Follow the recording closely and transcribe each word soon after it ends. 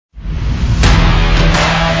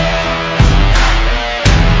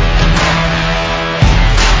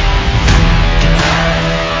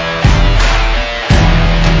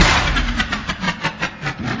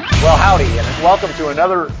welcome to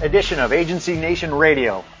another edition of Agency Nation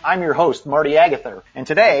Radio. I'm your host, Marty Agather, and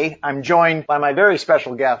today I'm joined by my very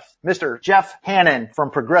special guest, Mr. Jeff Hannon from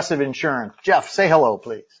Progressive Insurance. Jeff, say hello,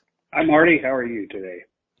 please. Hi, Marty. How are you today?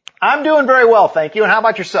 I'm doing very well, thank you. And how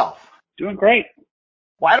about yourself? Doing great.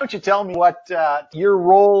 Why don't you tell me what your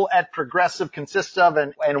role at Progressive consists of,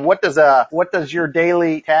 and what does your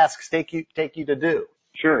daily tasks take you to do?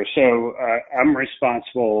 Sure. So I'm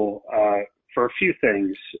responsible for a few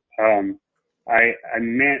things.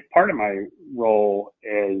 Part of my role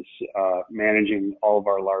is managing all of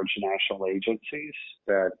our large national agencies,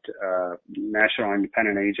 national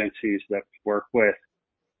independent agencies that we work with.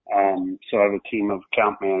 So I have a team of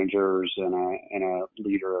account managers and a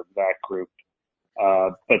leader of that group.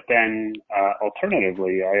 But then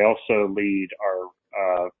alternatively, I also lead our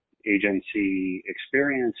agency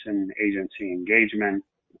experience and agency engagement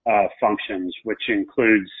functions, which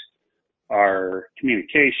includes our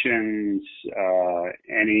communications,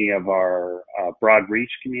 any of our broad reach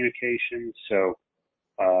communications. So,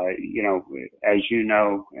 as you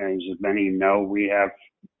know, as many know, we have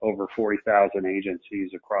over 40,000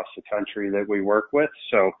 agencies across the country that we work with.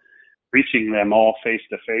 So reaching them all face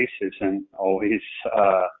to face isn't always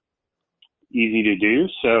easy to do.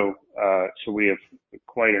 So we have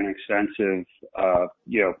quite an extensive,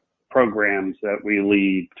 programs that we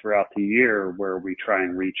lead throughout the year where we try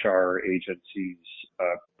and reach our agencies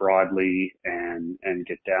broadly and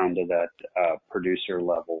get down to that producer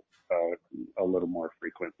level a little more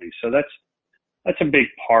frequently. So that's a big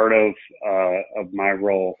part of my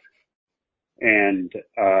role. And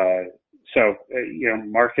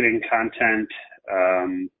marketing content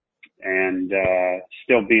and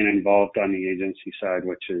still being involved on the agency side,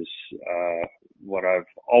 which is what I've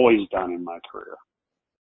always done in my career.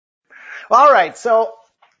 All right. So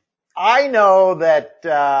I know that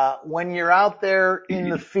when you're out there in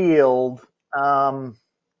the field,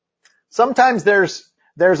 sometimes there's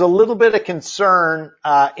a little bit of concern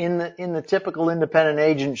in the typical independent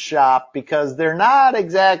agent shop because they're not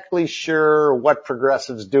exactly sure what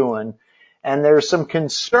Progressive's doing, and there's some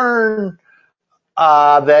concern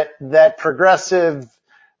that Progressive's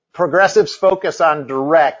focus on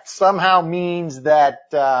direct somehow means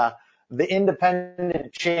that the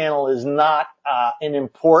independent channel is not an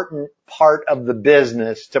important part of the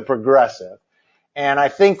business to Progressive. And I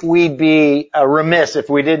think we'd be remiss if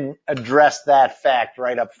we didn't address that fact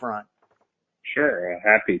right up front. Sure,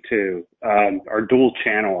 happy to. Our dual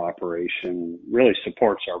channel operation really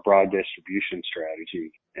supports our broad distribution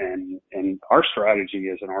strategy. And our strategy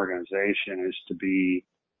as an organization is to be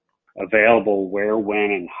available where,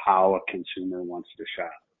 when, and how a consumer wants to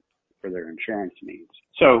shop for their insurance needs.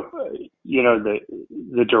 So,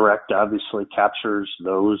 the direct obviously captures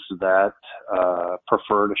those that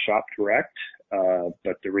prefer to shop direct.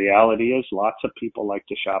 But the reality is lots of people like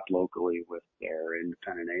to shop locally with their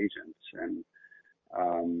independent agents, and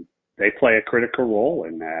they play a critical role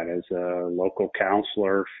in that as a local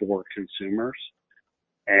counselor for consumers.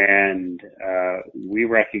 And we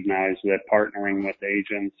recognize that partnering with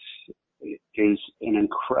agents is an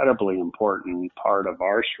incredibly important part of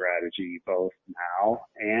our strategy, both now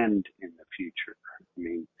and in the future. I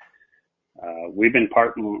mean, we've been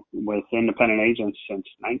partnering with independent agents since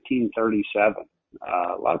 1937.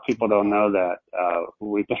 A lot of people don't know that.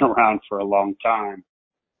 We've been around for a long time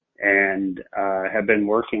and have been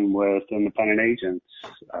working with independent agents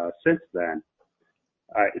since then.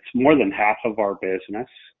 It's more than half of our business,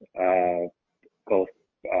 both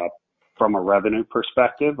from a revenue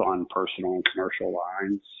perspective on personal and commercial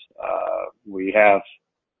lines. We have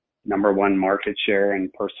number one market share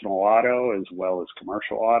in personal auto as well as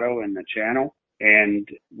commercial auto in the channel. And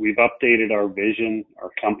we've updated our vision,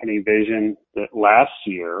 our company vision last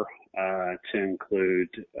year to include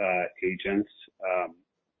agents.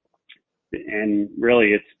 And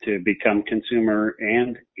really it's to become consumer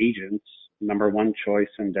and agents number one choice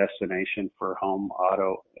and destination for home,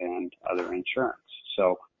 auto, and other insurance.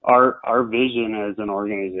 So our vision as an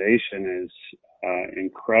organization is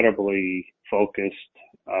incredibly focused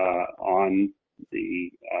on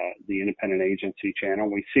the independent agency channel.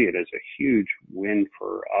 We see it as a huge win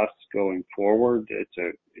for us going forward.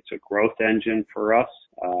 It's a growth engine for us.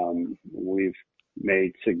 We've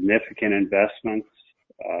made significant investments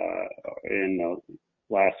in the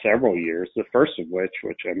last several years. The first of which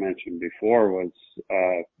I mentioned before, was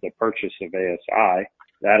the purchase of ASI.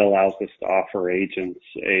 That allows us to offer agents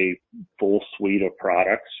a full suite of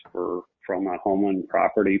products from a home and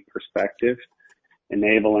property perspective,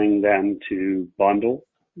 enabling them to bundle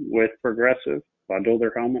with Progressive, bundle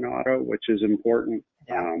their home and auto, which is important.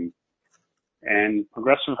 And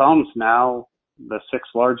Progressive Homes now the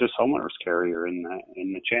sixth largest homeowners carrier in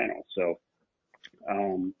the channel. So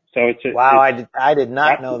it's wow, I did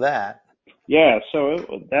not know that. Yeah, so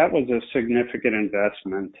that was a significant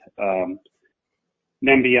investment.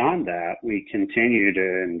 Then beyond that, we continue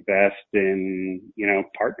to invest in,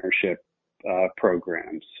 partnership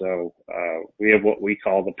programs. So we have what we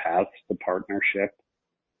call the Paths to Partnership,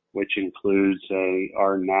 which includes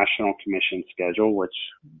our national commission schedule, which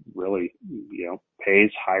really,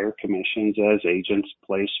 pays higher commissions as agents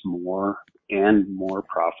place more and more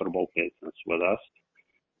profitable business with us.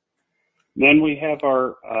 Then we have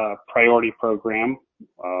our priority program,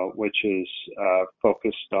 which is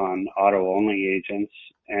focused on auto-only agents,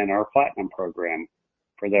 and our platinum program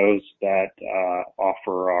for those that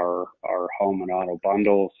offer our home and auto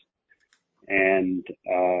bundles, and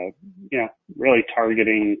really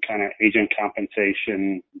targeting kind of agent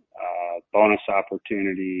compensation, bonus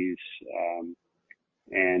opportunities,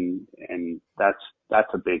 and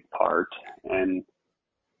that's a big part. And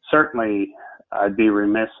certainly, I'd be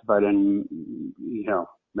remiss if I didn't,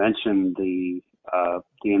 mention the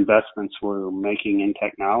investments we're making in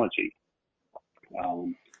technology. So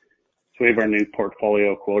we have our new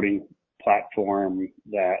portfolio quoting platform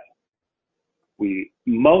that we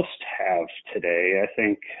most have today. I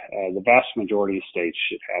think the vast majority of states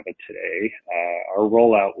should have it today. Our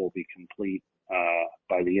rollout will be complete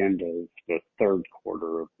by the end of the third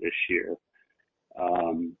quarter of this year.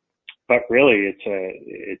 But really,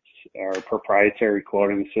 it's our proprietary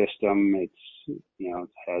quoting system. It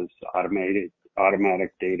has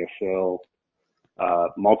automatic data fill,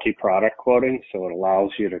 multi-product quoting, so it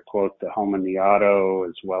allows you to quote the home and the auto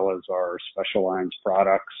as well as our special lines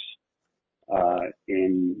products,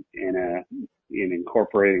 in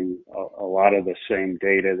incorporating a lot of the same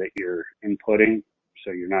data that you're inputting,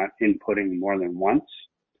 so you're not inputting more than once.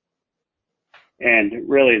 And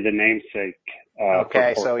really, the namesake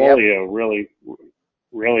portfolio really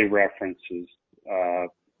references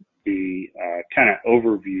the kind of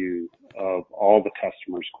overview of all the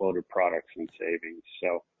customers' quoted products and savings.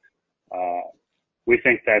 So we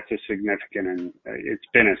think that's it's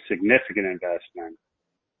been a significant investment,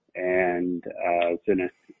 and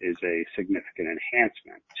is a significant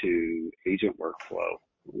enhancement to agent workflow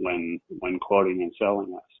when quoting and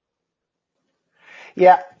selling us.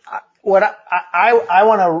 Yeah. What I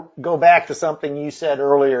want to go back to something you said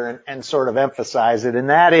earlier and sort of emphasize it, and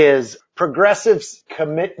that is Progressive's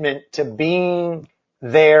commitment to being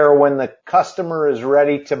there when the customer is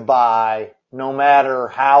ready to buy, no matter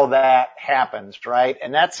how that happens, right?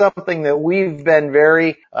 And that's something that we've been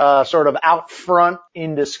very sort of out front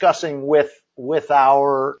in discussing with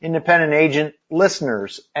our independent agent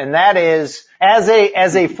listeners. And that is, as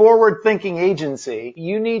a forward-thinking agency,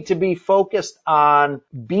 you need to be focused on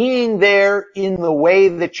being there in the way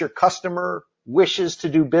that your customer wishes to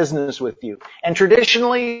do business with you. And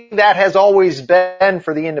traditionally, that has always been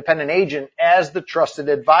for the independent agent as the trusted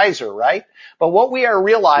advisor, right? But what we are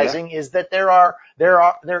realizing is that there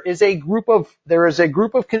is a group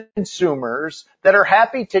of consumers that are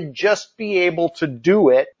happy to just be able to do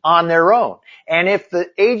it on their own. And if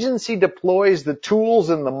the agency deploys the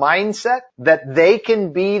tools and the mindset that they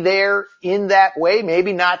can be there in that way,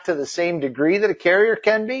 maybe not to the same degree that a carrier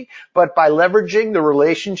can be, but by leveraging the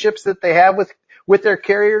relationships that they have with their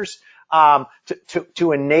carriers,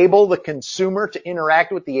 to enable the consumer to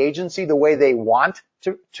interact with the agency the way they want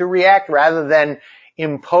to react, rather than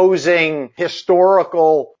imposing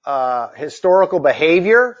historical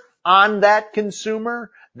behavior on that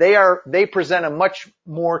consumer. They present a much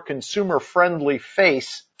more consumer-friendly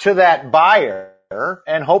face to that buyer,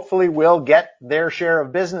 and hopefully will get their share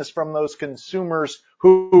of business from those consumers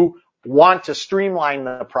who want to streamline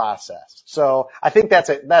the process. So I think that's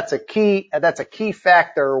a key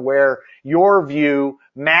factor where your view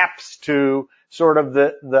maps to sort of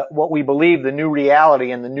the what we believe the new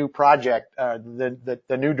reality and the new project,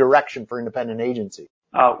 the new direction for independent agency.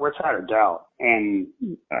 Without a doubt. And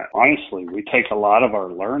honestly, we take a lot of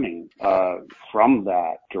our learning from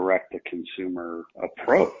that direct-to-consumer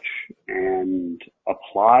approach and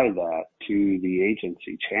apply that to the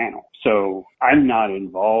agency channel. So I'm not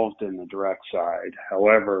involved in the direct side.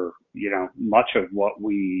 However, much of what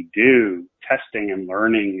we do, testing and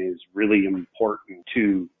learning, is really important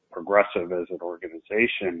to Progressive as an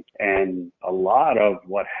organization. And a lot of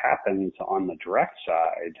what happens on the direct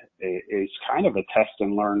side is kind of a test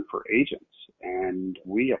and learn for agents. And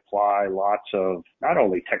we apply lots of not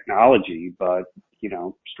only technology, but,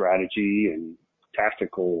 strategy and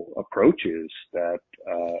tactical approaches that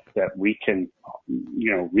we can,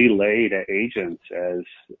 relay to agents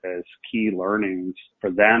as key learnings for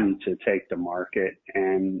them to take to market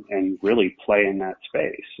and really play in that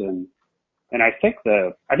space. And I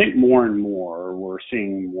think more and more we're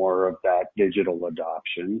seeing more of that digital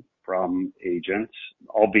adoption from agents,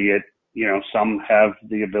 albeit, some have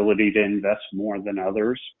the ability to invest more than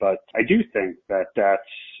others, but I do think that that's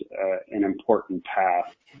an important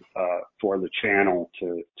path for the channel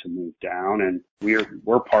to move down. And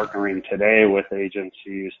we're partnering today with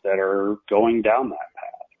agencies that are going down that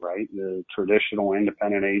path, right? The traditional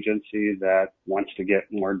independent agency that wants to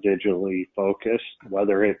get more digitally focused,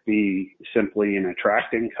 whether it be simply in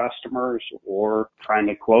attracting customers or trying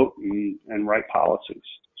to quote and write policies.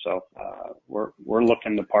 So we're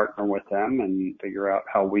looking to partner with them and figure out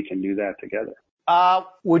how we can do that together.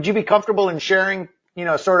 Would you be comfortable in sharing,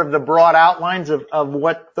 sort of the broad outlines of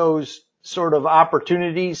what those sort of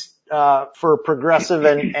opportunities for Progressive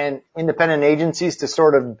and independent agencies to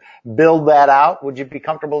sort of build that out? Would you be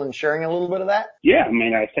comfortable in sharing a little bit of that? Yeah,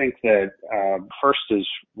 I think that first is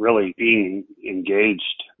really being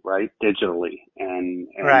engaged, right, digitally, and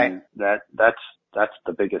right. That's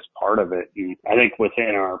the biggest part of it. And I think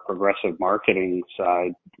within our Progressive marketing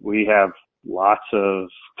side, we have lots of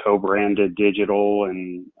co-branded digital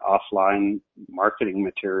and offline marketing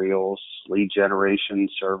materials, lead generation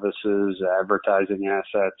services, advertising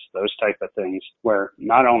assets, those type of things, where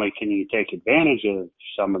not only can you take advantage of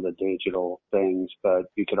some of the digital things, but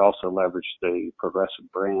you could also leverage the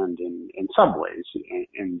Progressive brand in some ways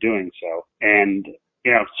in doing so. And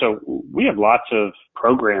so we have lots of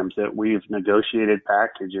programs that we've negotiated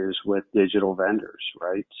packages with digital vendors,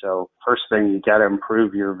 right? So first thing, you got to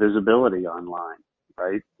improve your visibility online,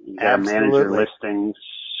 right? You got to manage your listings,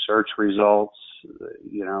 search results,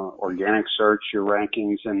 organic search, your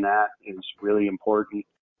rankings, and that is really important.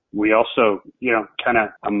 We also,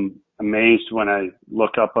 I'm amazed when I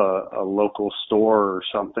look up a local store or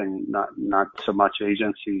something, not so much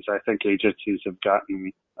agencies. I think agencies have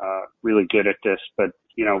gotten really good at this, but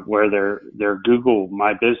where their Google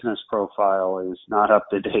My Business profile is not up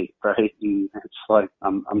to date, right? And it's like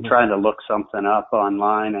I'm trying to look something up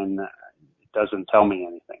online and it doesn't tell me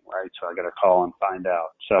anything, right? So I got to call and find out.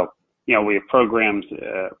 So we have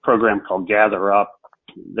a program called Gather Up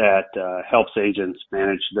that helps agents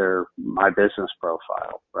manage their My Business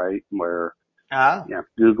profile, right? Where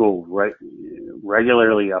Google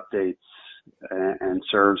regularly updates and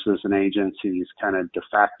serves as an agency's kind of de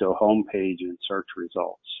facto homepage in search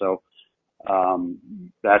results. So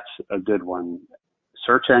that's a good one.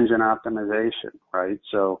 Search engine optimization, right?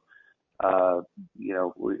 So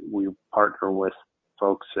we partner with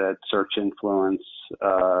folks at Search Influence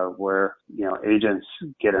where agents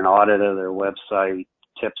get an audit of their website,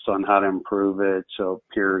 tips on how to improve it so it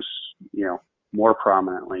appears more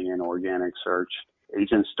prominently in organic search.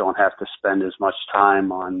 Agents don't have to spend as much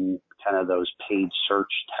time on kind of those paid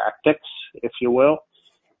search tactics, if you will,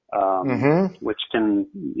 which can,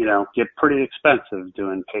 get pretty expensive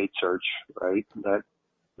doing paid search, right? That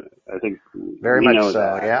I think very we much know so,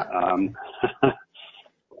 that. Yeah.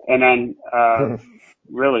 And then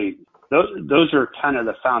really, those are kind of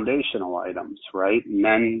the foundational items, right? And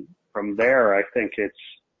then from there, I think it's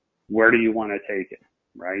where do you want to take it?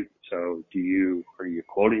 Right? So are you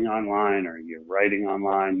quoting online? Are you writing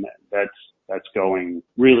online? That's going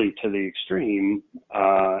really to the extreme.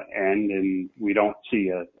 And we don't see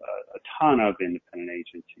a ton of independent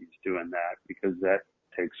agencies doing that because that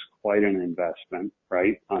takes quite an investment,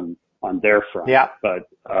 right? On their front. Yeah. But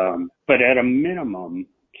at a minimum,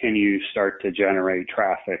 can you start to generate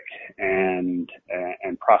traffic and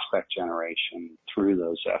prospect generation through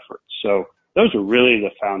those efforts? So those are really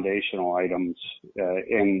the foundational items.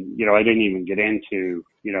 And, I didn't even get into,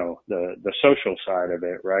 the social side of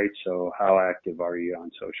it, right? So how active are you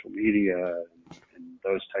on social media and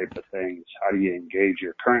those type of things? How do you engage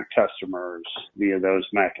your current customers via those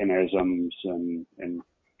mechanisms and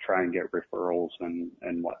try and get referrals and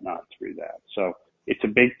whatnot through that? So it's a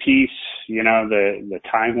big piece, the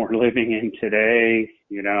time we're living in today,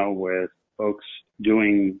 with folks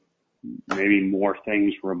doing maybe more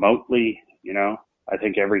things remotely. I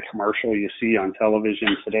think every commercial you see on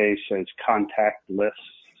television today says contactless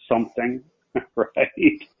something,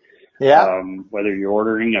 right? Yeah. Whether you're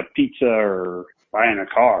ordering a pizza or buying a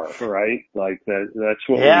car, right? Like that's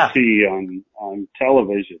what we see on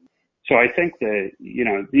television. So I think that,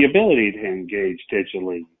 the ability to engage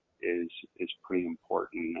digitally is pretty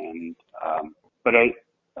important. And, but I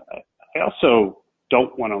also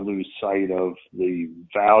don't want to lose sight of the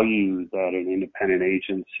value that an independent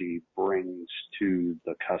agency brings to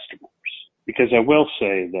the customers. because I will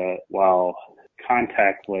say that while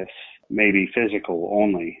contactless may be physical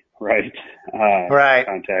only, right? Right.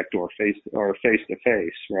 Contact or face to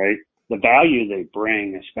face, right? The value they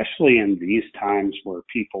bring, especially in these times where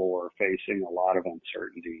people are facing a lot of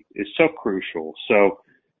uncertainty, is so crucial. So,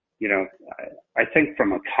 I think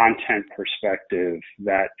from a content perspective,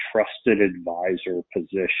 that trusted advisor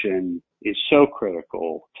position is so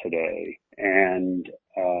critical today. And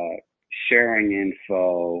sharing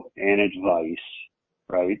info and advice,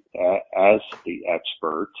 right, as the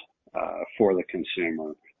expert for the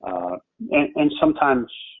consumer. And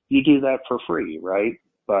sometimes you do that for free, right?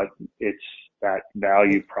 But it's that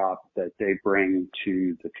value prop that they bring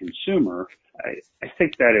to the consumer. I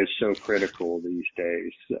think that is so critical these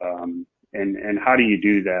days. And how do you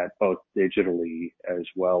do that both digitally as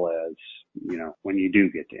well as, when you do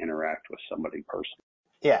get to interact with somebody personally?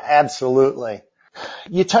 Yeah, absolutely.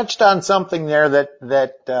 You touched on something there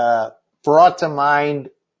that brought to mind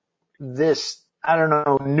this, I don't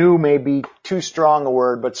know, new may be too strong a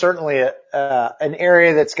word, but certainly an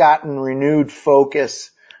area that's gotten renewed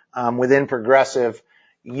focus within Progressive.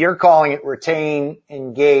 You're calling it retain,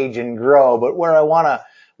 engage, and grow. But where I want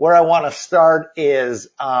to start is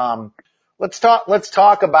let's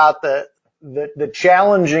talk about the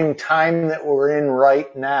challenging time that we're in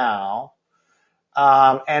right now,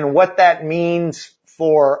 and what that means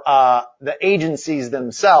for the agencies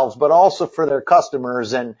themselves, but also for their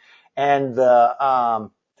customers and the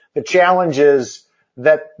challenges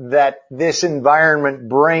that this environment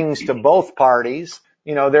brings to both parties,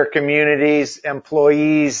 their communities,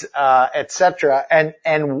 employees, et cetera,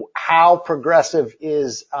 and how Progressive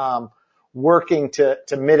is working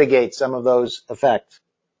to mitigate some of those effects.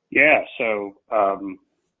 Yeah. So,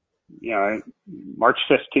 March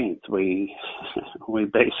 15th, we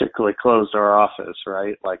basically closed our office,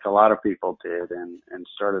 right? Like a lot of people did, and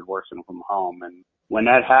started working from home. And when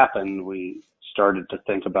that happened, we started to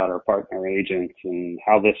think about our partner agents and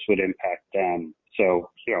how this would impact them. So,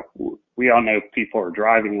 we all know people are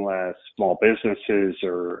driving less. Small businesses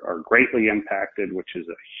are greatly impacted, which is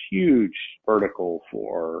a huge vertical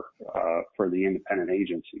for the independent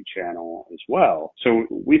agency channel as well. So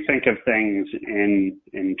we think of things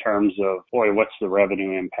in terms of, boy, what's the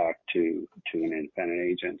revenue impact to an independent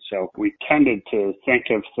agent? So we tended to think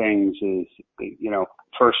of things as,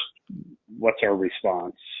 first, what's our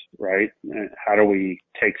response, right? How do we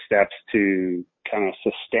take steps to kind of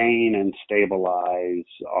sustain and stabilize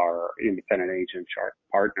our independent agent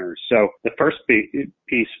partners? So the first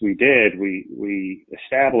piece we did, we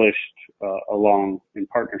established, along in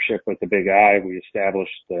partnership with the Big I, we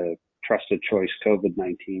established the Trusted Choice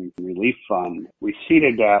COVID-19 Relief Fund. We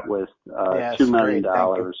seeded that with $2 million.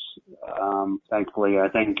 Thankfully, I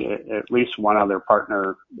think at least one other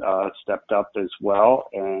partner stepped up as well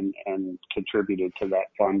and contributed to that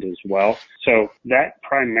fund as well. So that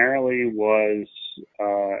primarily was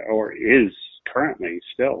or is currently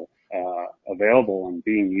still available and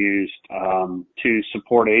being used to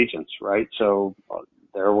support agents, right? So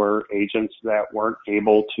there were agents that weren't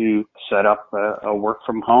able to set up a work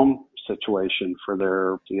from home situation for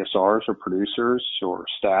their CSRs or producers or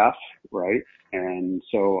staff, right? And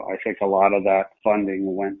so I think a lot of that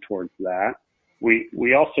funding went towards that.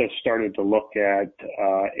 We also started to look at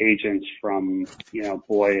agents from,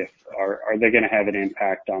 are they going to have an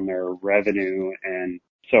impact on their revenue? And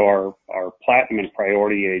so our platinum and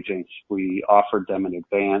priority agents, we offered them an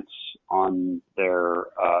advance on their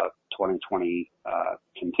 2020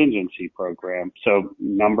 contingency program. So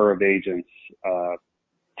number of agents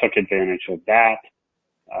took advantage of that.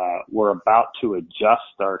 We're about to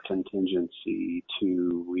adjust our contingency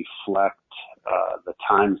to reflect the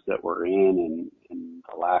times that we're in and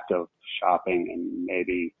the lack of shopping and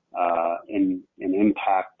maybe an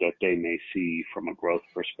impact that they may see from a growth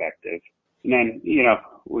perspective. And then,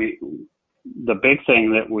 the big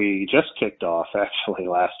thing that we just kicked off actually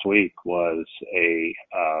last week was a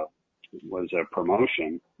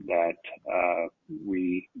promotion that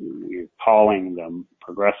we're calling them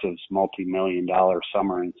Progressive's multi-million-dollar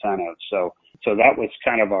summer incentive. So that was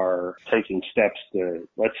kind of our taking steps to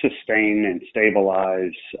let's sustain and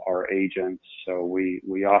stabilize our agents. So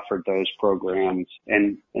we offered those programs,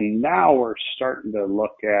 and now we're starting to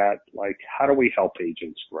look at, like, how do we help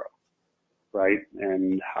agents grow, right?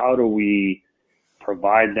 And how do we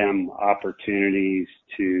provide them opportunities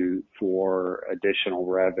for additional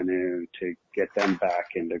revenue to get them back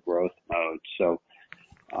into growth mode.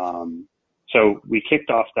 So we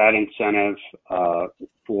kicked off that incentive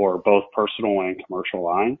for both personal and commercial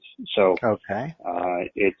lines. So okay.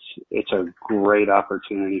 It's a great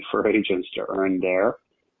opportunity for agents to earn there.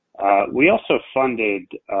 We also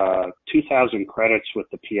funded 2,000 credits with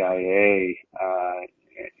the PIA.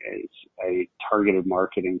 It's a targeted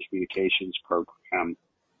marketing communications program.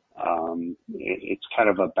 It's kind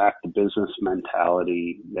of a back to business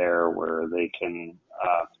mentality there where they can,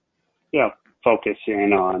 focus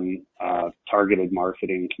in on targeted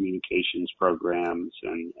marketing communications programs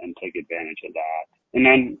and take advantage of that. And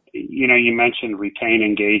then, you mentioned retain,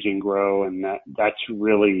 engage, and grow, and that's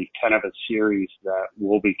really kind of a series that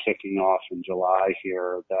we'll be kicking off in July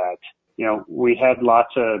here that, we had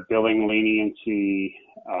lots of billing leniency.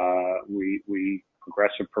 We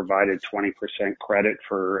Progressive provided 20% credit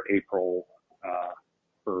for April,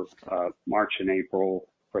 March and April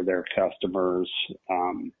for their customers.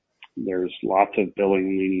 There's lots of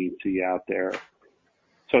billing leniency out there.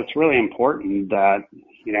 So it's really important that,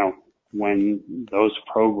 when those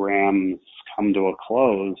programs come to a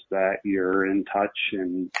close, that you're in touch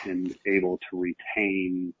and able to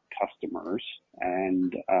retain customers.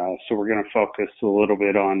 And so we're going to focus a little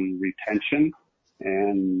bit on retention.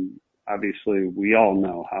 And obviously, we all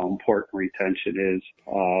know how important retention is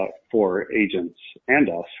for agents and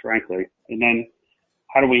us, frankly. And then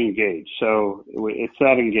how do we engage? So it's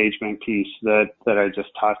that engagement piece that I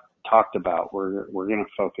just talked about. We're going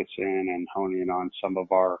to focus in and hone in on some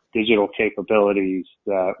of our digital capabilities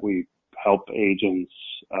that we help agents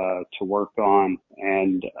to work on,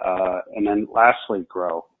 and then lastly,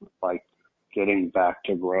 grow, like getting back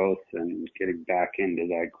to growth and getting back into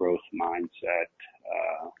that growth mindset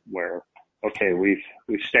where, okay, we've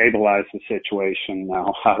stabilized the situation.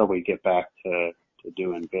 Now, how do we get back to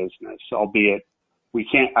doing business? Albeit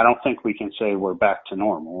I don't think we can say we're back to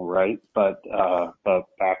normal, right? But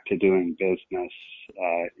back to doing business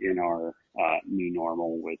in our new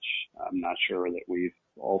normal, which I'm not sure that we've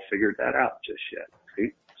all figured that out just yet.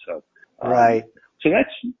 Right? So, right. So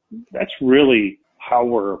that's really how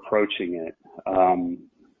we're approaching it.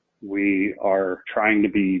 We are trying to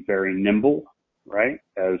be very nimble, right?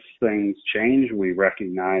 As things change, we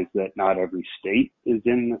recognize that not every state is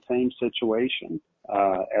in the same situation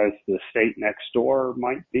as the state next door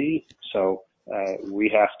might be. So we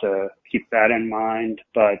have to keep that in mind.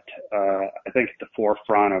 But I think at the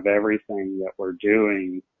forefront of everything that we're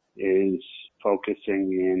doing is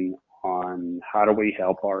focusing in on how do we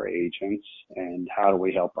help our agents and how do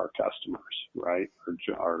we help our customers, right?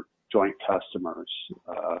 Our joint customers,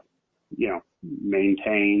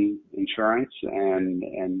 maintain insurance and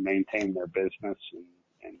maintain their business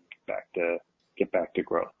and get back to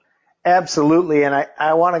growth. Absolutely. And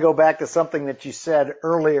I want to go back to something that you said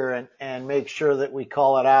earlier and make sure that we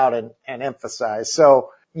call it out and emphasize. So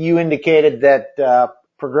you indicated that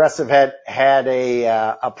Progressive had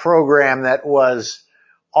a program that was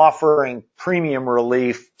offering premium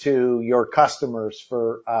relief to your customers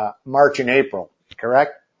for March and April,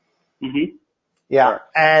 correct? Mm-hmm. Yeah. Sure.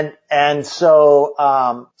 And so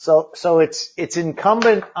it's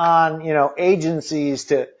incumbent on, agencies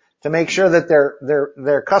to make sure that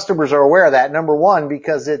their customers are aware of that. Number one,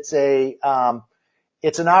 because it's an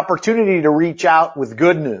opportunity to reach out with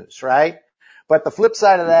good news, right? But the flip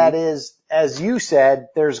side of that is, as you said,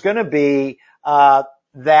 there's going to be, the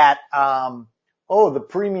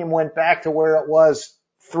premium went back to where it was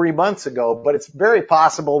 3 months ago, but it's very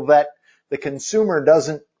possible that the consumer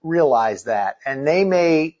doesn't realize that, and they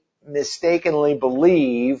may mistakenly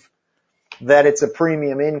believe that it's a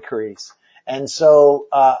premium increase. And so,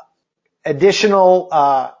 additional,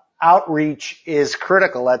 outreach is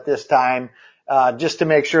critical at this time, just to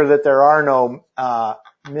make sure that there are no,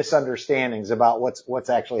 misunderstandings about what's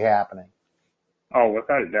actually happening. Oh,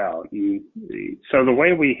 without a doubt. So the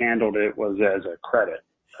way we handled it was as a credit,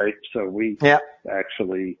 right? So we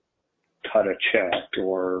actually cut a check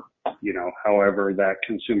or, however that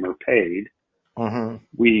consumer paid. Mm-hmm.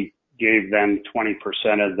 We gave them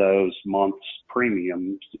 20% of those month's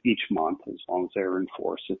premiums each month as long as they were in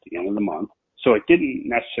force at the end of the month. So it didn't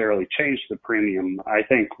necessarily change the premium. I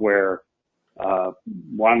think where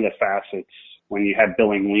one of the facets, when you have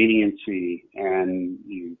billing leniency and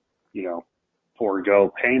you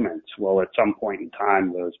forego payments, well, at some point in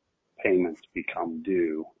time, those payments become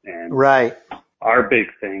due. And right. Our big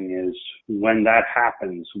thing is when that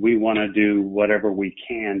happens, we want to do whatever we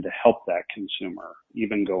can to help that consumer,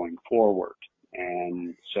 even going forward.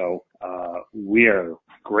 And so we are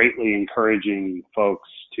greatly encouraging folks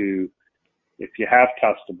to, if you have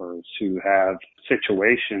customers who have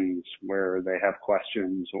situations where they have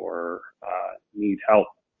questions or need help,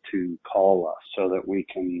 to call us so that we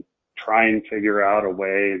can try and figure out a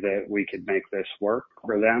way that we could make this work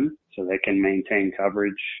for them so they can maintain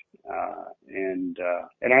coverage And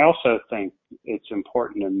I also think it's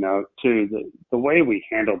important to note too that the way we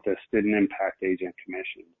handled this didn't impact agent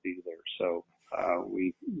commissions either. So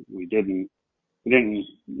we didn't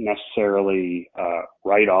necessarily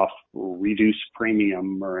write off or reduce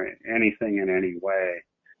premium or anything in any way.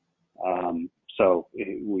 So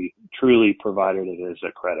we truly provided it as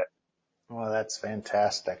a credit. Well, that's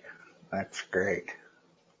fantastic. That's great.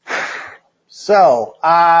 So,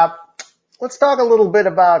 let's talk a little bit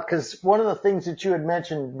about, because one of the things that you had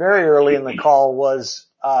mentioned very early in the call was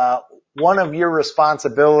one of your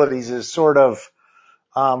responsibilities is sort of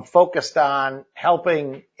focused on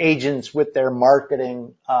helping agents with their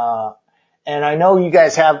marketing. And I know you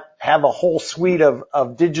guys have a whole suite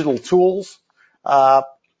of digital tools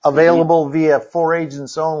available via For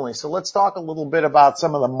Agents Only. So let's talk a little bit about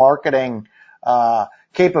some of the marketing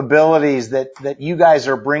capabilities that you guys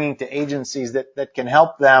are bringing to agencies that can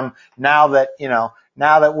help them now that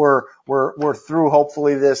we're through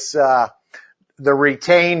hopefully this the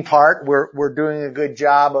retain part. We're doing a good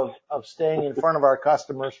job of staying in front of our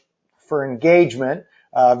customers for engagement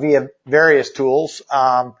via various tools,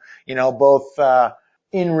 both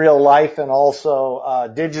in real life and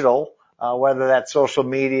also digital, whether that's social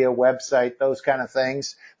media, website, those kind of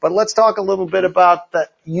things. But let's talk a little bit about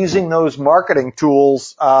using those marketing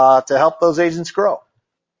tools to help those agents grow.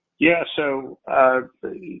 Yeah, so I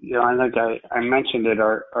think I mentioned it.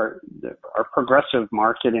 Our progressive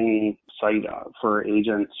marketing site for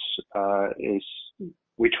agents is,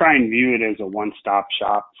 we try and view it as a one-stop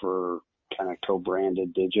shop for kind of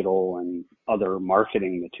co-branded digital and other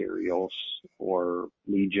marketing materials or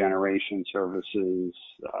lead generation services.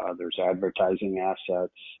 There's advertising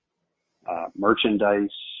assets,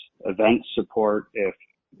 merchandise, event support if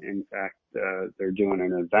in fact they're doing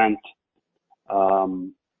an event.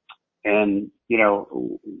 And,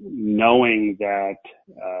 knowing that,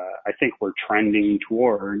 I think we're trending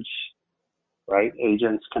towards, right,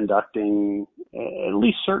 agents conducting at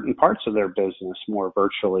least certain parts of their business more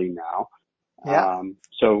virtually now. Yeah.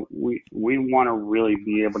 So we want to really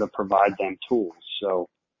be able to provide them tools. So,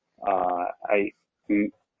 I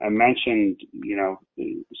mentioned,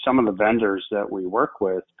 some of the vendors that we work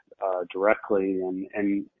with, directly,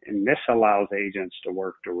 and this allows agents to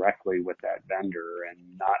work directly with that vendor and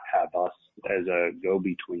not have us as a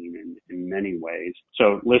go-between in many ways.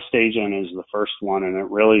 So List Agent is the first one, and it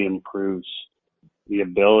really improves the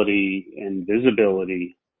ability and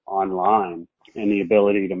visibility online and the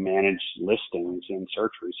ability to manage listings and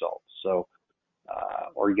search results. So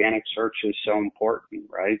organic search is so important,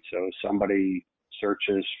 right? So somebody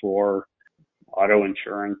searches for auto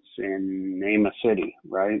insurance in name a city,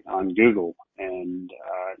 right, on Google, and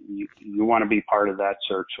you want to be part of that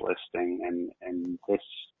search listing, and this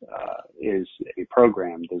is a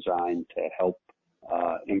program designed to help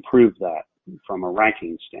improve that from a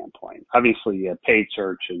ranking standpoint. Obviously, you have paid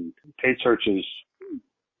search, and paid search is,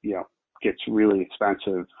 gets really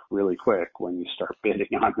expensive really quick when you start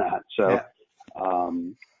bidding on that. So, yeah.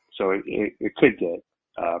 So it could get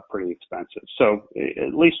pretty expensive. So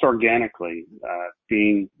at least organically,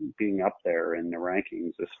 being up there in the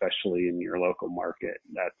rankings, especially in your local market,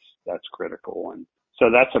 that's critical. And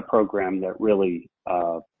so that's a program that really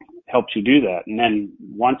helps you do that. And then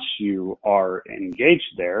once you are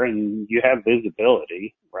engaged there and you have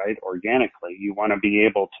visibility, right, organically, you want to be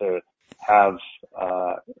able to have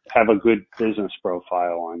a good business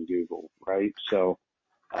profile on Google, right? So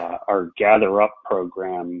our Gather Up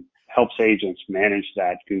program helps agents manage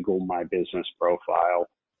that Google My Business profile.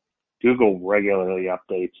 Google regularly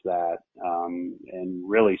updates that and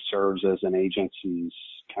really serves as an agency's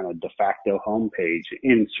kind of de facto homepage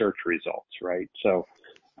in search results, right? So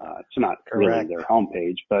it's not really their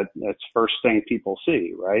homepage, but that's first thing people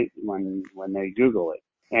see, right, when they Google it.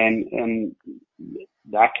 And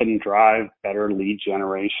that can drive better lead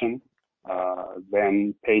generation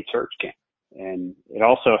than paid search can. And it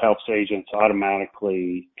also helps agents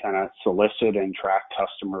automatically kind of solicit and track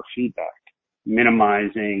customer feedback,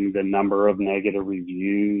 minimizing the number of negative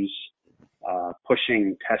reviews,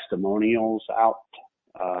 pushing testimonials out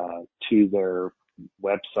to their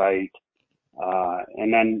website,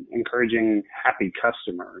 and then encouraging happy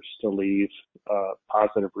customers to leave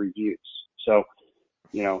positive reviews. So,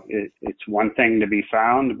 it's one thing to be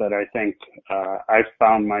found, but I think I've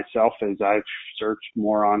found myself as I've searched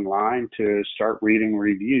more online to start reading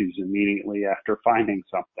reviews immediately after finding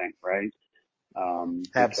something, right?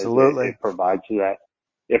 Absolutely. It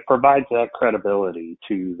provides that credibility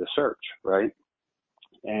to the search, right?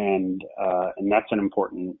 And that's an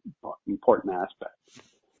important aspect.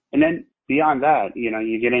 And then beyond that,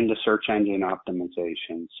 you get into search engine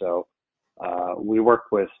optimization. So We work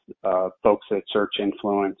with folks at Search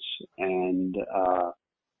Influence, and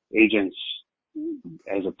agents,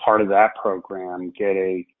 as a part of that program, get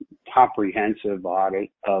a comprehensive audit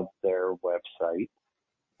of their website.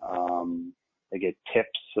 They get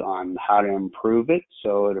tips on how to improve it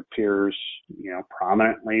so it appears,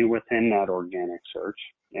 prominently within that organic search.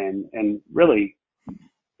 And really,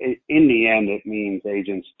 in the end, it means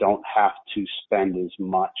agents don't have to spend as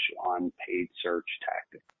much on paid search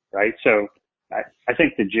tactics, right? So I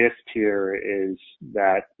think the gist here is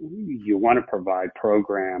that you want to provide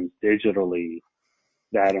programs digitally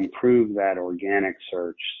that improve that organic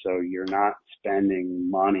search, so you're not spending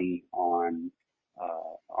money on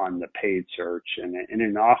the paid search. And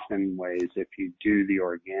in often ways, if you do the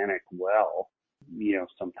organic well,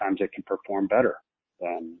 sometimes it can perform better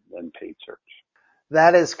than paid search.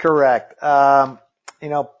 That is correct.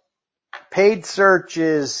 Paid search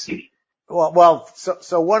is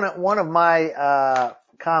so one of my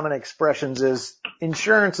common expressions is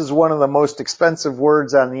insurance is one of the most expensive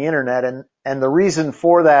words on the internet, and the reason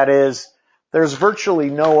for that is there's virtually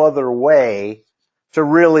no other way to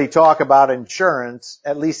really talk about insurance,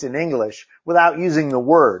 at least in English, without using the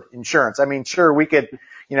word insurance. I mean, sure, we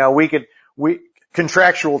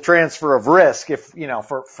contractual transfer of risk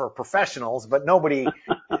for professionals, but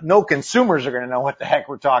no consumers are going to know what the heck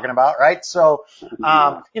we're talking about, right? So,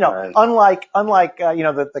 Right. unlike,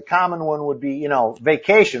 the common one would be,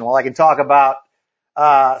 vacation. Well, I can talk about,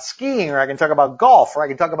 skiing, or I can talk about golf, or I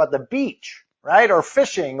can talk about the beach, right? Or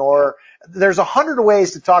fishing, or there's 100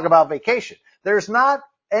 ways to talk about vacation. There's not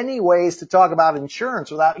any ways to talk about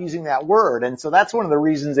insurance without using that word. And so that's one of the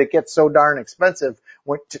reasons it gets so darn expensive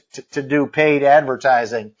to do paid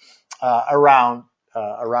advertising, around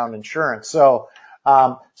insurance. So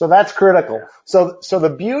that's critical. So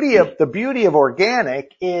the beauty of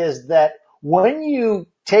organic is that when you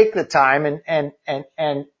take the time and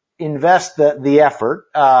invest the effort,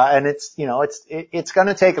 and it's going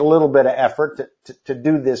to take a little bit of effort to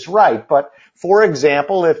do this right. But for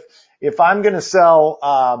example, if I'm going to sell,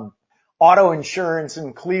 auto insurance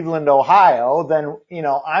in Cleveland, Ohio, then,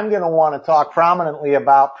 I'm going to want to talk prominently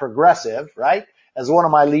about Progressive, right? As one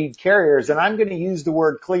of my lead carriers, and I'm going to use the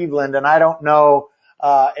word Cleveland, and I don't know,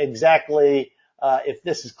 exactly, if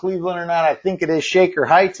this is Cleveland or not. I think it is Shaker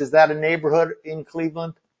Heights. Is that a neighborhood in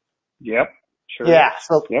Cleveland? Yep. Sure. Yeah.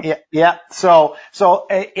 So, yep. yeah. So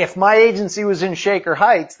if my agency was in Shaker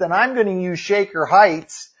Heights, then I'm going to use Shaker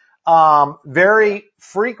Heights, very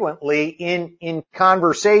frequently in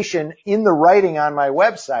conversation in the writing on my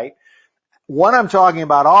website when I'm talking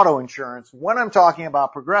about auto insurance, when I'm talking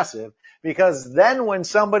about Progressive, because then when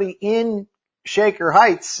somebody in Shaker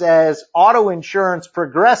Heights says auto insurance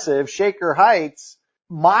Progressive, Shaker Heights,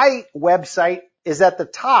 my website is at the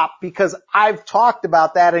top because I've talked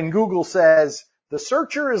about that, and Google says the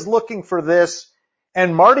searcher is looking for this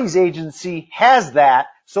and Marty's agency has that,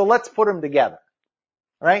 so let's put them together,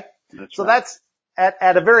 right? So that's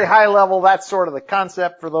at a very high level, that's sort of the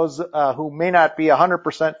concept for those who may not be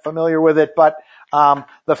 100% familiar with it. But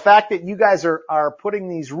the fact that you guys are putting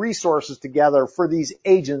these resources together for these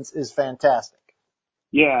agents is fantastic.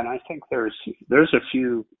 Yeah, and I think there's a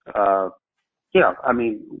few.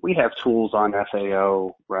 We have tools on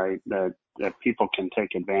FAO, right, that people can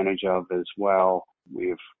take advantage of as well. We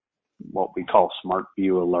have what we call Smart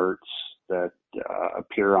View alerts that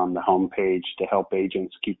appear on the homepage to help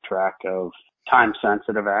agents keep track of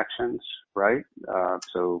time-sensitive actions, right?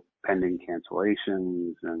 So pending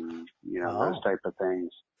cancellations and, those type of things.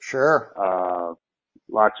 Sure.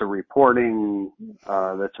 Lots of reporting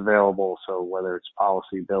that's available. So whether it's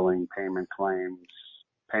policy, billing, payment claims,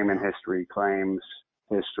 payment history, claims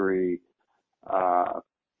history,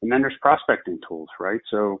 and then there's prospecting tools, right?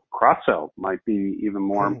 So cross-sell might be even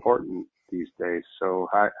more important these days. So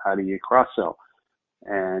how do you cross-sell?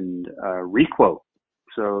 And requote.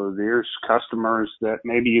 So there's customers that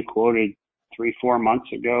maybe you quoted 3-4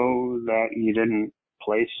 months ago that you didn't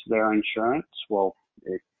place their insurance. Well,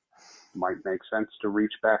 it might make sense to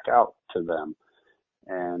reach back out to them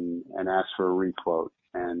and ask for a requote.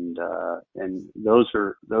 And those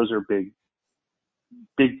are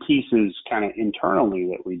big pieces kind of internally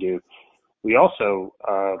that we do. We also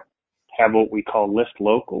have what we call Lift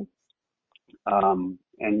Local. And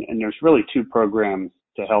there's really two programs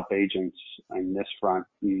to help agents on this front.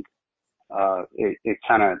 And, it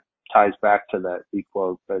kind of ties back to that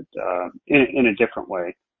equote, but in a different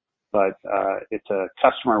way. But it's a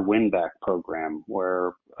customer win-back program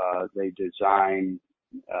where they design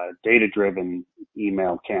data-driven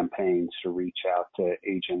email campaigns to reach out to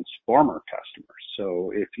agents' former customers.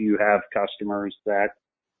 So if you have customers that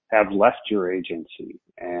have left your agency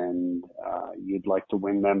and you'd like to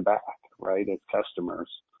win them back, right, as customers.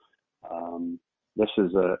 This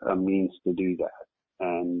is a means to do that.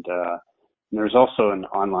 And there's also an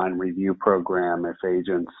online review program if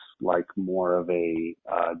agents like more of a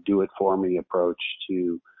do-it-for-me approach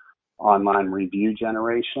to online review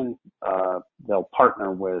generation. They'll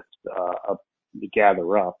partner with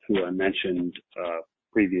GatherUp, who I mentioned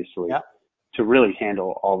previously, Yep. to really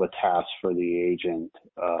handle all the tasks for the agent.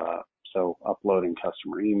 So uploading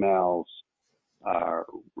customer emails,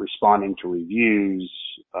 responding to reviews,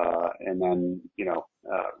 and then,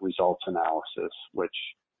 results analysis, which,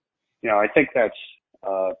 I think that's,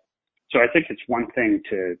 so I think it's one thing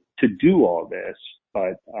to do all this,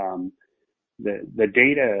 but, the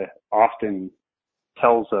data often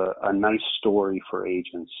tells a nice story for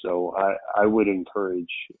agents. So I would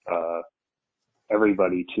encourage,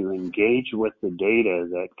 everybody to engage with the data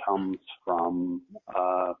that comes from,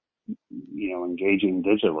 engaging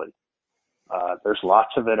digitally. There's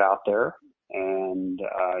lots of it out there, and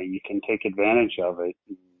you can take advantage of it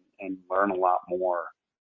and learn a lot more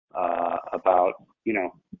about,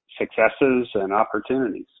 successes and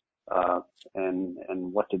opportunities,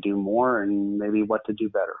 and what to do more and maybe what to do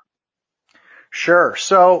better. Sure.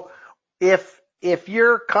 So if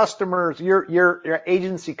your customers, your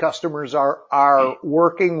agency customers are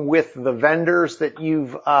working with the vendors that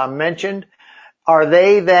you've mentioned, are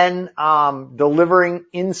they then delivering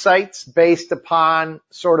insights based upon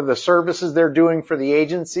sort of the services they're doing for the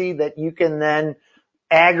agency that you can then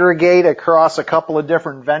aggregate across a couple of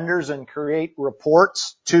different vendors and create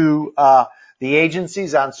reports to the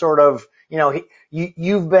agencies on sort of,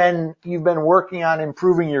 you've been working on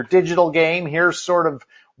improving your digital game. Here's sort of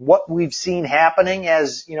what we've seen happening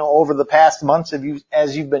as, over the past months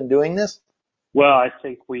as you've been doing this? Well, I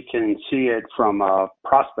think we can see it from a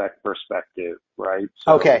prospect perspective, right?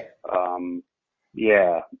 So, okay.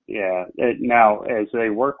 Yeah. Now, as they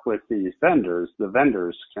work with these vendors, the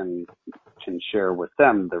vendors can share with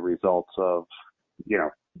them the results of,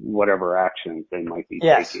 whatever actions they might be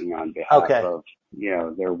taking on behalf of,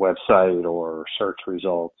 their website or search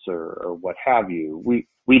results or what have you.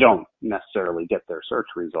 We don't necessarily get their search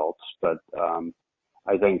results, but,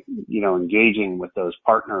 I think, engaging with those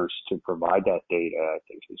partners to provide that data, I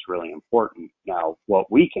think is really important. Now, what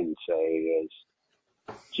we can say is,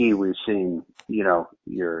 gee, we've seen, your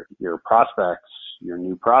prospects, your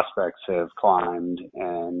new prospects have climbed,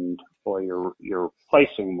 and boy, you're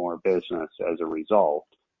placing more business as a result.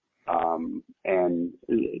 And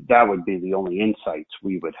that would be the only insights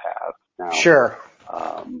we would have. Now, sure.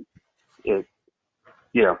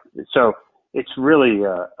 So it's really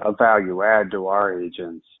a value add to our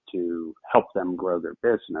agents to help them grow their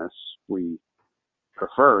business. We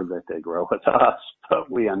prefer that they grow with us, but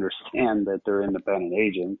we understand that they're independent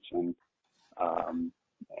agents and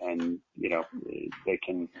they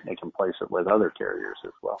can place it with other carriers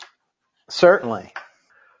as well. Certainly.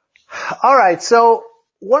 All right. So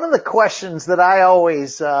one of the questions that I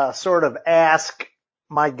always sort of ask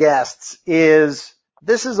my guests is,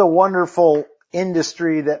 this is a wonderful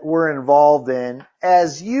industry that we're involved in.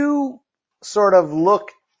 As you sort of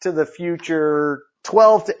look to the future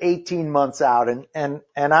 12 to 18 months out, and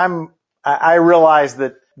I realize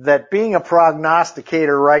that being a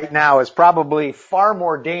prognosticator right now is probably far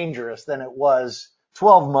more dangerous than it was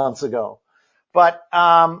 12 months ago. But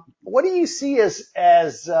what do you see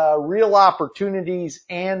as real opportunities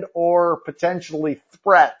and or potentially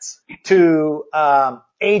threats to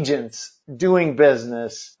agents doing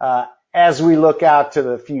business as we look out to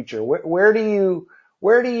the future? Where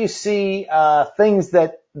do you see things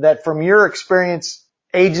that from your experience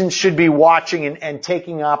agents should be watching and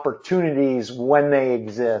taking opportunities when they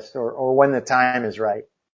exist or when the time is right?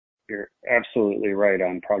 You're absolutely right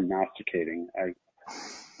on prognosticating. I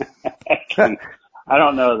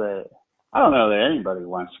don't know that anybody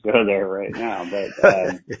wants to go there right now, but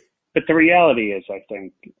the reality is, I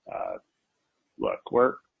think, look,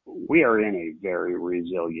 we are in a very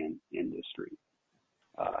resilient industry.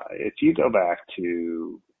 If you go back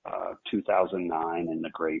to 2009 and the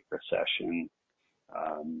Great Recession,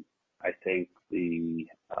 I think the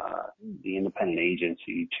independent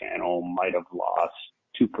agency channel might have lost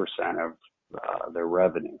 2% of their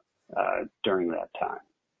revenue during that time.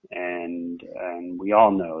 And we all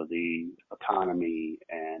know the economy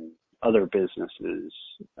and other businesses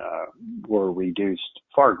were reduced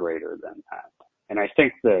far greater than that. And I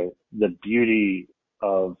think the beauty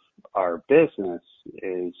of our business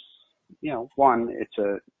is, one, it's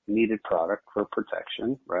a needed product for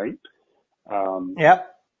protection, right? Yep.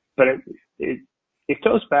 But it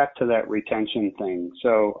goes back to that retention thing.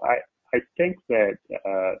 So I think that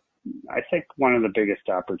I think one of the biggest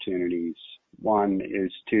opportunities, one,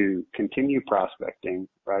 is to continue prospecting,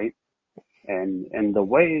 right? And the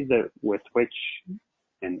way that with which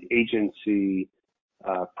an agency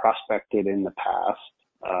prospected in the past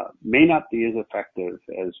may not be as effective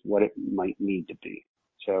as what it might need to be.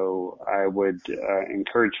 So I would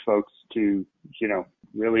encourage folks to,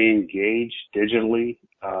 really engage digitally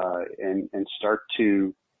and start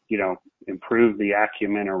to, improve the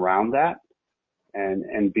acumen around that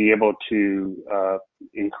and be able to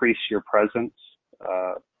increase your presence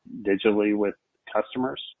digitally with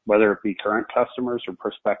customers, whether it be current customers or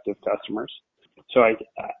prospective customers. So I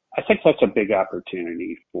think that's a big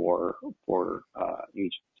opportunity for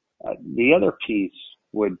agents. The other piece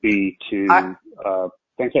would be to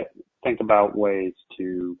think about ways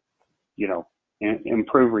to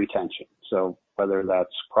improve retention. So whether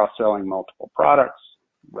that's cross-selling multiple products,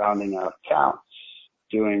 rounding out accounts,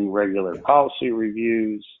 doing regular policy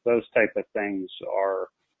reviews, those type of things are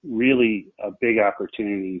really a big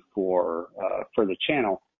opportunity for the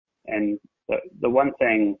channel. And the one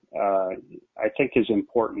thing I think is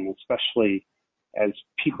important, especially as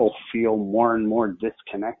people feel more and more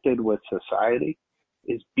disconnected with society,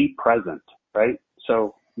 is be present, right?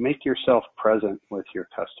 So make yourself present with your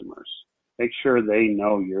customers. Make sure they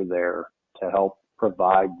know you're there to help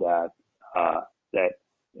provide that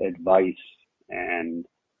advice and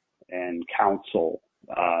counsel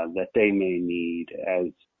that they may need as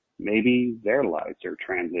maybe their lives are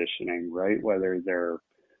transitioning, right? Whether they're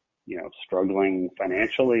struggling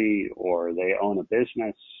financially or they own a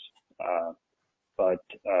business. But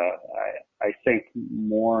I think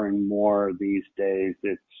more and more these days,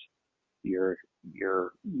 it's your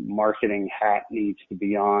marketing hat needs to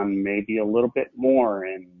be on maybe a little bit more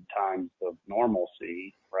in times of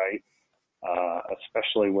normalcy, right?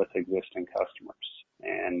 Especially with existing customers,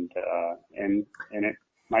 and it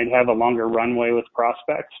might have a longer runway with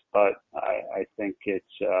prospects, but I think it's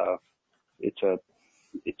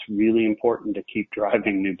really important to keep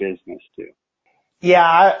driving new business too.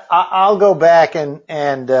 Yeah, I'll go back and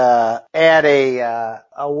add a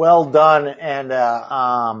well done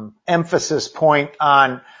and emphasis point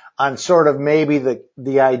on sort of maybe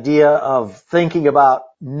the idea of thinking about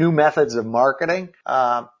new methods of marketing.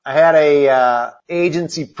 I had a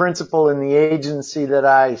agency principal in the agency that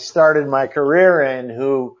I started my career in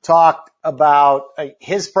who talked about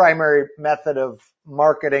his primary method of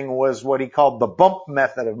marketing was what he called the bump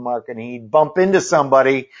method of marketing. He'd bump into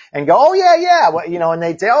somebody and go, "Oh yeah, well, and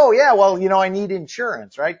they'd say, "Oh yeah, well, I need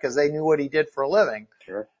insurance," right? Because they knew what he did for a living.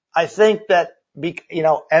 Sure. I think that,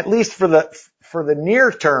 at least for the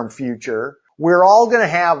near term future, we're all going to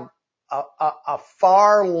have a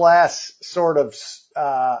far less sort of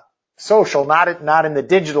social, not in the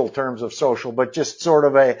digital terms of social, but just sort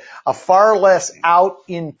of a far less out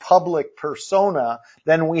in public persona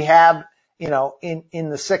than we have, in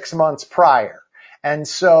the 6 months prior. And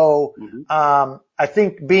so, I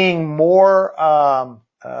think being more,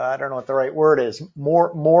 I don't know what the right word is,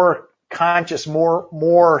 more conscious, more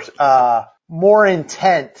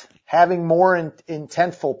intent, having more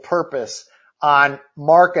intentful purpose on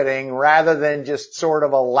marketing rather than just sort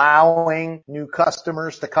of allowing new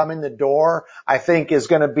customers to come in the door, I think is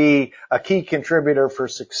going to be a key contributor for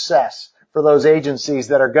success for those agencies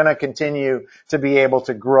that are going to continue to be able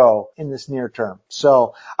to grow in this near term.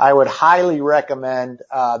 So I would highly recommend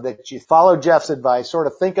that you follow Jeff's advice, sort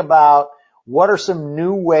of think about what are some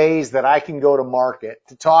new ways that I can go to market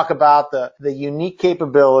to talk about the unique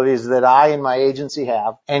capabilities that I and my agency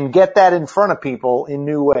have and get that in front of people in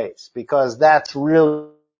new ways, because that's really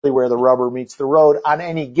where the rubber meets the road on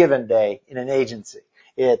any given day in an agency.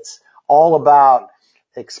 It's all about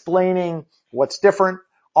explaining what's different,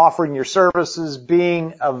 offering your services,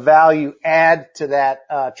 being a value add to that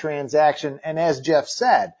transaction. And as Jeff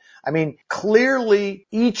said, I mean, clearly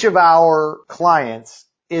each of our clients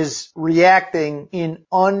is reacting in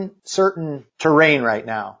uncertain terrain right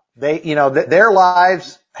now. They, their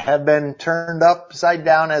lives have been turned upside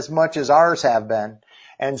down as much as ours have been.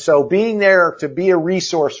 And so being there to be a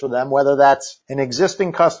resource for them, whether that's an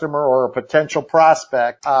existing customer or a potential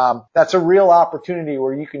prospect, that's a real opportunity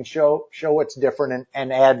where you can show what's different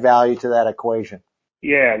and add value to that equation.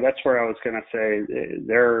 Yeah, that's where I was going to say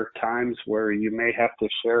there are times where you may have to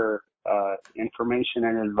share information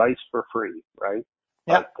and advice for free, right?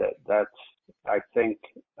 Yeah. But that's, I think,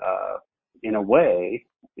 in a way,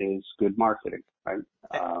 is good marketing, right?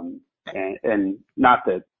 And not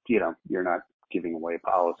that, you're not giving away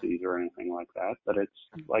policies or anything like that, but it's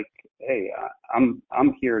like, hey, I'm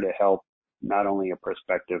here to help not only a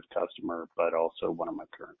prospective customer, but also one of my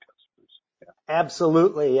current customers.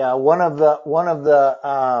 Absolutely. One of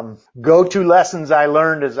the go-to lessons I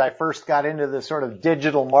learned as I first got into the sort of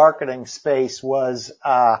digital marketing space was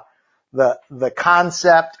the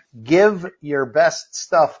concept: give your best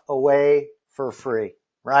stuff away for free.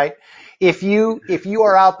 Right? If you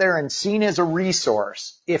are out there and seen as a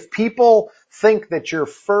resource, if people think that your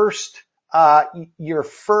first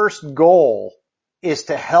goal is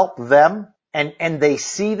to help them, and they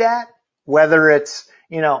see that, whether it's,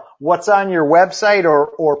 what's on your website,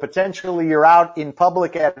 or potentially you're out in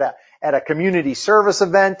public at a community service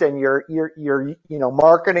event and you're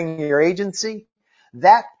marketing your agency,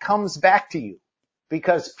 that comes back to you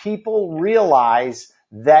because people realize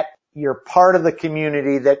that you're part of the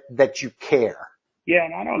community, that you care. Yeah,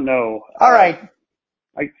 and I don't know. All right.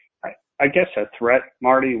 I guess a threat,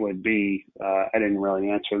 Marty, would be, I didn't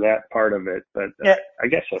really answer that part of it, but Yeah. I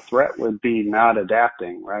guess a threat would be not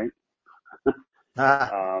adapting, right?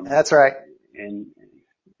 That's right. In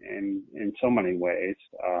so many ways.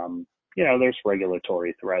 There's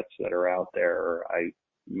regulatory threats that are out there.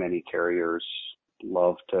 Many carriers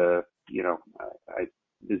love to,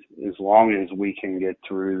 as long as we can get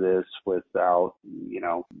through this without,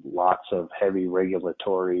 lots of heavy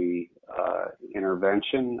regulatory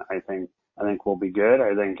intervention, I think we'll be good.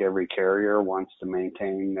 I think every carrier wants to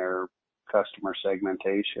maintain their customer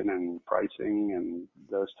segmentation and pricing and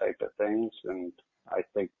those type of things, and I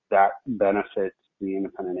think that benefits the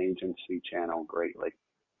independent agency channel greatly.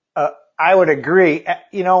 I would agree.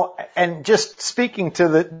 And just speaking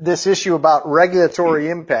to this issue about regulatory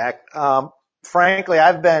impact, frankly,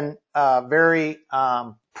 I've been very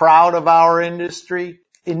proud of our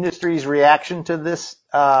industry's reaction to this,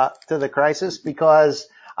 to the crisis, because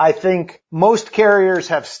I think most carriers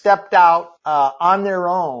have stepped out on their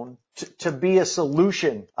own to be a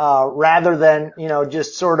solution, rather than,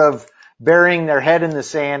 just sort of burying their head in the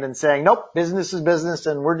sand and saying, nope, business is business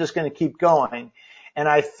and we're just going to keep going. And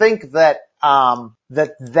I think that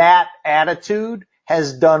that attitude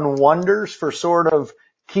has done wonders for sort of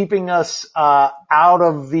keeping us out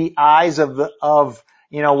of the eyes of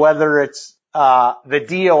whether it's the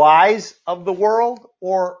DOIs of the world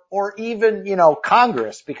or even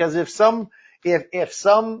Congress, because if some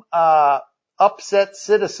upset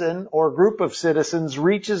citizen or group of citizens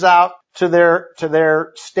reaches out to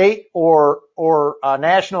their state or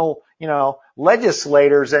national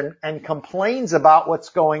legislators and complains about what's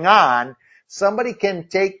going on, somebody can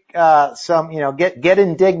take get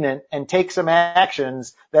indignant and take some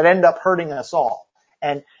actions that end up hurting us all.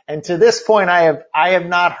 And to this point, I have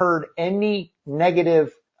not heard any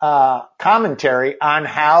negative commentary on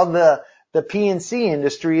how the P&C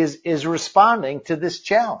industry is responding to this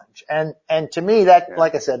challenge. And to me, that,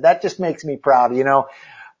 like I said, that just makes me proud.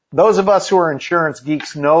 Those of us who are insurance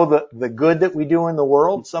geeks know the good that we do in the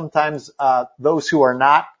world. Sometimes those who are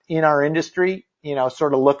not in our industry,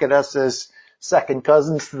 sort of look at us as second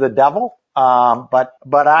cousins to the devil. But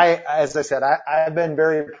as I said, I've been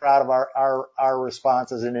very proud of our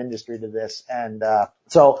response as an industry to this. And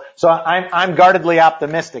so I'm guardedly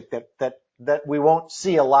optimistic that we won't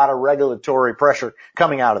see a lot of regulatory pressure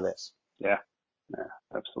coming out of this. Yeah,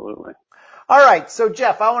 absolutely. All right. So,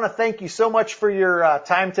 Jeff, I want to thank you so much for your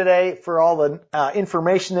time today, for all the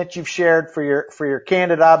information that you've shared, for your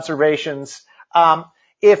candid observations.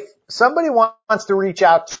 If somebody wants to reach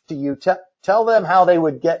out to you, tell them how they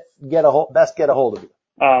would get a hold of you.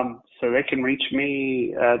 So they can reach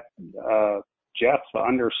me at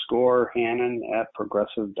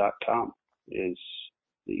Jeff_Hannon@progressive.com is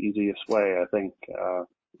the easiest way. I think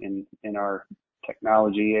in our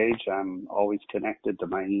technology age, I'm always connected to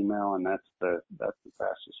my email, and that's the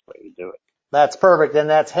fastest way to do it. That's perfect. And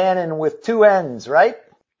that's Hannon with 2 N's, right?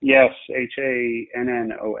 Yes,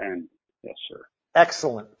 Hannon. Yes, sir.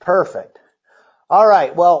 Excellent. Perfect. All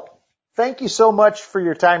right. Well, thank you so much for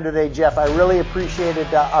your time today, Jeff. I really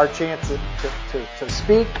appreciated our chance to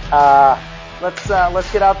speak.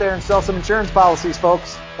 Let's get out there and sell some insurance policies,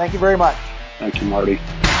 folks. Thank you very much. Thank you, Marty.